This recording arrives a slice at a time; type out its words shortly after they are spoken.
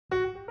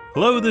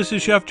Hello, this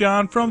is Chef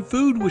John from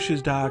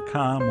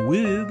foodwishes.com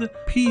with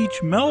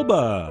Peach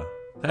Melba.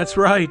 That's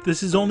right,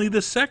 this is only the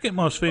second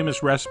most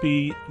famous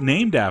recipe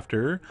named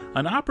after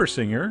an opera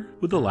singer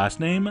with the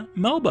last name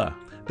Melba.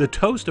 The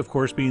toast, of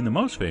course, being the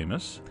most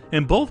famous,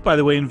 and both, by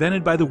the way,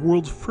 invented by the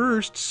world's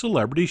first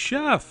celebrity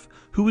chef.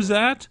 Who was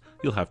that?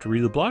 You'll have to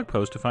read the blog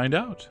post to find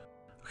out.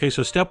 Okay,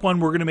 so step one,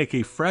 we're going to make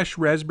a fresh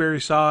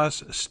raspberry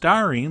sauce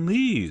starring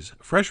these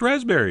fresh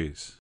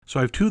raspberries. So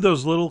I have two of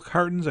those little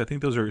cartons. I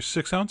think those are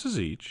 6 ounces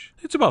each.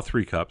 It's about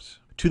 3 cups.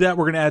 To that,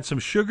 we're going to add some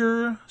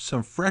sugar,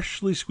 some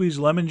freshly squeezed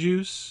lemon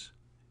juice,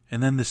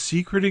 and then the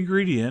secret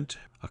ingredient,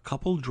 a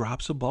couple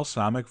drops of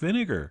balsamic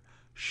vinegar.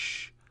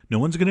 Shh. No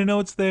one's going to know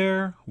it's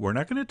there. We're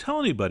not going to tell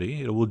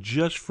anybody. It will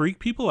just freak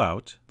people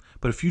out.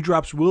 But a few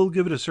drops will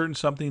give it a certain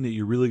something that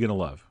you're really going to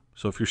love.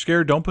 So if you're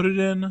scared, don't put it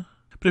in.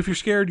 But if you're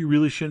scared, you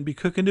really shouldn't be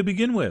cooking to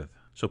begin with.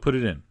 So put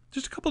it in.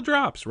 Just a couple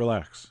drops.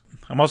 Relax.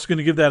 I'm also going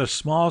to give that a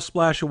small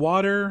splash of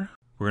water.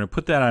 We're going to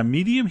put that on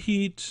medium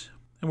heat.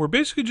 And we're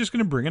basically just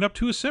going to bring it up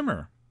to a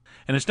simmer.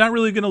 And it's not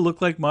really going to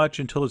look like much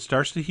until it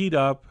starts to heat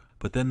up.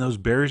 But then those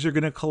berries are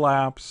going to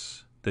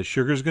collapse. The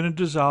sugar is going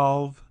to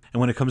dissolve.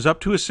 And when it comes up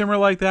to a simmer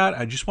like that,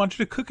 I just want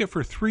you to cook it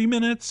for 3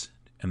 minutes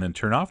and then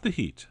turn off the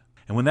heat.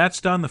 And when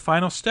that's done, the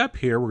final step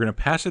here, we're going to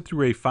pass it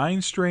through a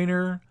fine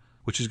strainer,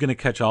 which is going to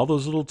catch all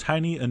those little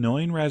tiny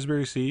annoying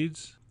raspberry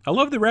seeds. I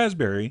love the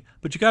raspberry,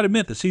 but you got to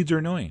admit the seeds are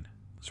annoying.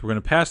 So we're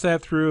going to pass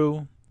that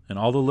through, and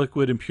all the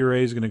liquid and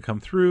puree is going to come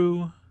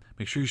through.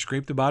 Make sure you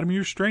scrape the bottom of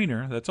your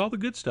strainer. That's all the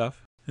good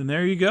stuff. And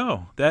there you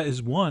go. That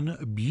is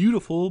one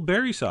beautiful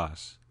berry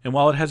sauce. And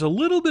while it has a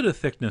little bit of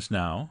thickness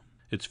now,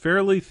 it's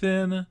fairly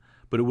thin,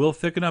 but it will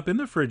thicken up in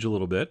the fridge a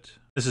little bit.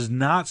 This is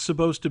not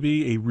supposed to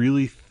be a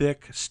really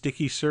thick,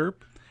 sticky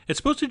syrup. It's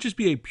supposed to just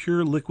be a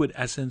pure liquid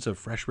essence of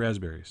fresh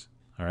raspberries.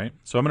 All right,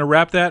 so I'm going to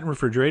wrap that and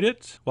refrigerate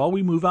it while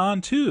we move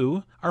on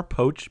to our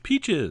poached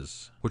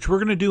peaches, which we're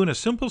going to do in a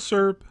simple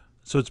syrup.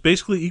 So it's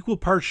basically equal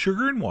parts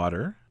sugar and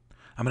water.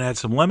 I'm going to add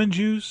some lemon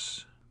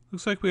juice.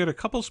 Looks like we had a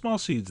couple small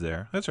seeds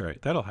there. That's all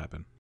right, that'll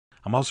happen.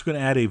 I'm also going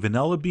to add a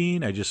vanilla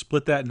bean. I just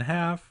split that in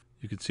half.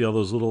 You can see all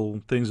those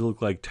little things that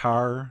look like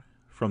tar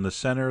from the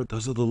center.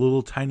 Those are the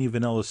little tiny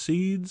vanilla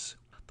seeds.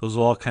 Those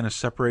will all kind of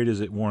separate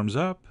as it warms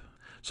up.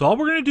 So all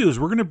we're going to do is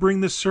we're going to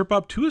bring this syrup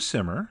up to a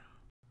simmer.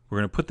 We're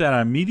going to put that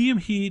on medium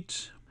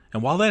heat.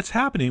 And while that's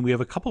happening, we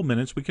have a couple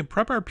minutes. We can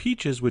prep our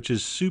peaches, which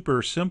is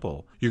super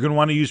simple. You're going to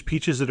want to use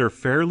peaches that are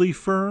fairly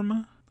firm.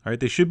 All right,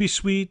 they should be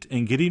sweet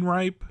and getting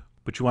ripe,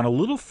 but you want a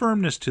little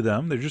firmness to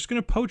them. They're just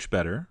going to poach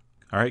better.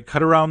 All right,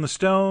 cut around the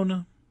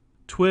stone,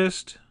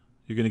 twist.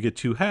 You're going to get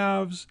 2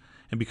 halves.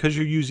 And because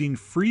you're using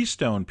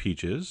freestone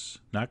peaches,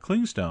 not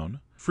clingstone,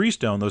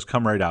 freestone, those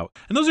come right out.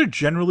 And those are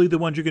generally the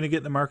ones you're going to get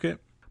in the market.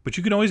 But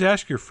you can always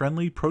ask your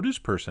friendly produce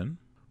person.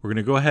 We're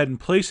going to go ahead and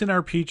place in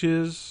our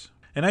peaches.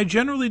 And I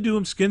generally do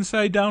them skin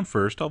side down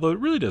first, although it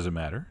really doesn't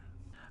matter.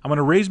 I'm going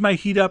to raise my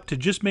heat up to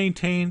just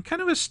maintain kind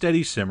of a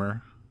steady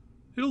simmer.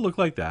 It'll look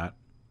like that.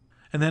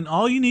 And then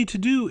all you need to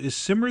do is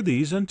simmer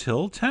these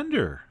until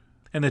tender.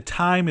 And the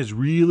time is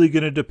really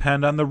going to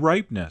depend on the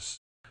ripeness.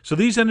 So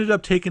these ended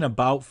up taking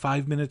about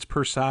 5 minutes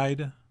per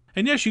side.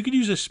 And yes, you could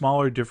use a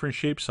smaller, different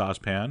shaped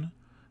saucepan,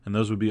 and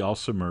those would be all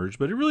submerged,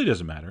 but it really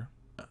doesn't matter.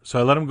 So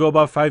I let them go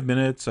about 5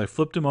 minutes. I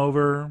flipped them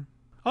over.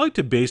 I like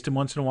to baste them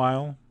once in a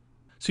while.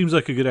 Seems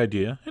like a good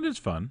idea, and it's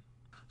fun.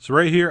 So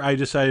right here, I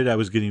decided I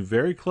was getting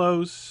very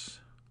close.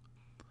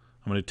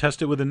 I'm going to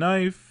test it with a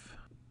knife.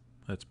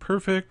 That's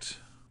perfect.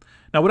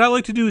 Now what I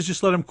like to do is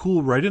just let them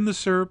cool right in the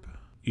syrup.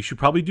 You should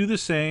probably do the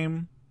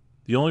same.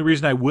 The only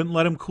reason I wouldn't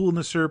let them cool in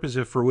the syrup is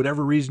if for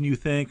whatever reason you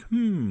think,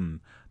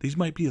 these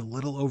might be a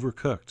little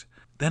overcooked.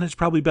 Then it's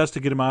probably best to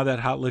get them out of that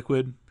hot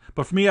liquid.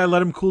 But for me, I let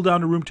them cool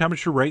down to room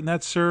temperature right in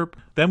that syrup.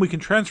 Then we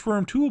can transfer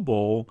them to a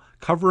bowl,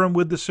 cover them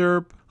with the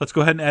syrup. Let's go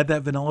ahead and add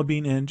that vanilla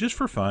bean in just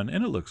for fun,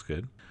 and it looks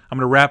good. I'm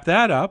going to wrap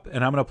that up,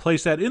 and I'm going to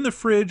place that in the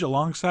fridge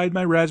alongside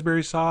my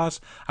raspberry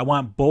sauce. I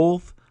want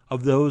both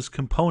of those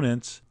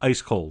components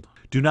ice cold.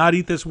 Do not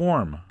eat this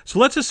warm. So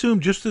let's assume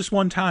just this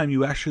one time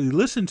you actually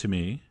listen to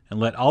me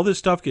and let all this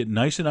stuff get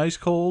nice and ice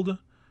cold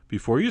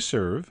before you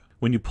serve.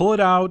 When you pull it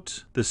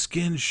out, the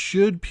skin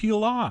should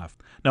peel off.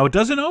 Now, it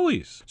doesn't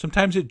always.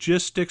 Sometimes it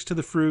just sticks to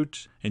the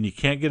fruit and you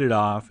can't get it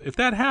off. If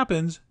that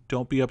happens,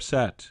 don't be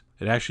upset.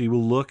 It actually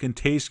will look and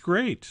taste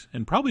great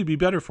and probably be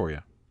better for you.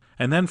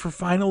 And then for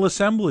final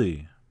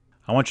assembly,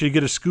 I want you to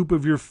get a scoop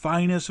of your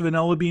finest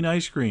vanilla bean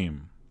ice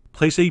cream.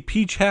 Place a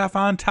peach half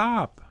on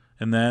top.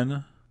 And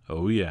then,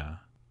 oh yeah,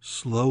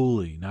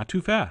 slowly, not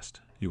too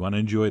fast. You want to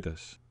enjoy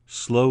this.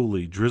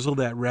 Slowly drizzle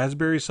that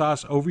raspberry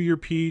sauce over your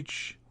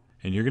peach,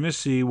 and you're going to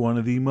see one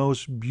of the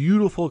most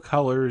beautiful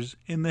colors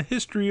in the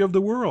history of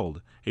the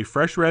world. A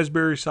fresh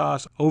raspberry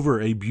sauce over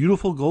a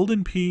beautiful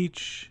golden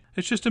peach.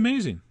 It's just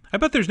amazing. I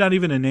bet there's not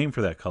even a name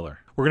for that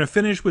color. We're going to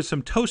finish with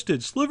some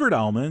toasted slivered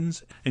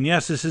almonds. And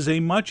yes, this is a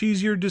much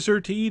easier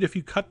dessert to eat if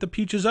you cut the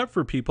peaches up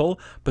for people,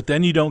 but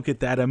then you don't get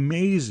that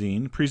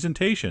amazing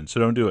presentation, so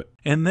don't do it.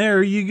 And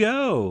there you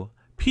go.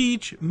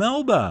 Peach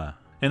Melba.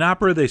 In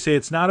opera, they say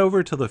it's not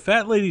over till the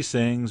fat lady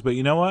sings, but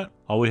you know what?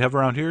 All we have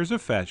around here is a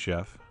fat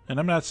chef, and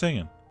I'm not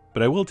singing.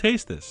 But I will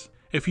taste this.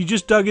 If you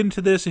just dug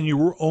into this and you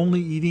were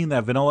only eating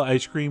that vanilla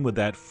ice cream with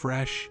that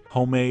fresh,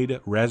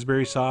 homemade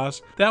raspberry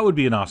sauce, that would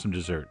be an awesome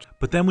dessert.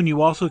 But then when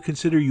you also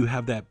consider you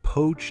have that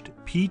poached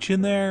peach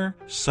in there,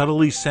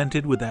 subtly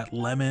scented with that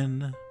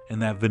lemon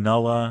and that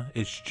vanilla,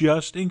 it's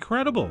just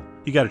incredible.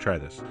 You got to try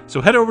this.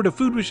 So head over to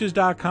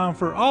foodwishes.com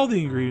for all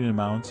the ingredient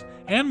amounts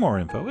and more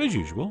info as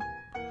usual.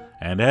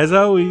 And as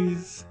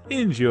always,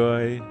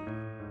 enjoy.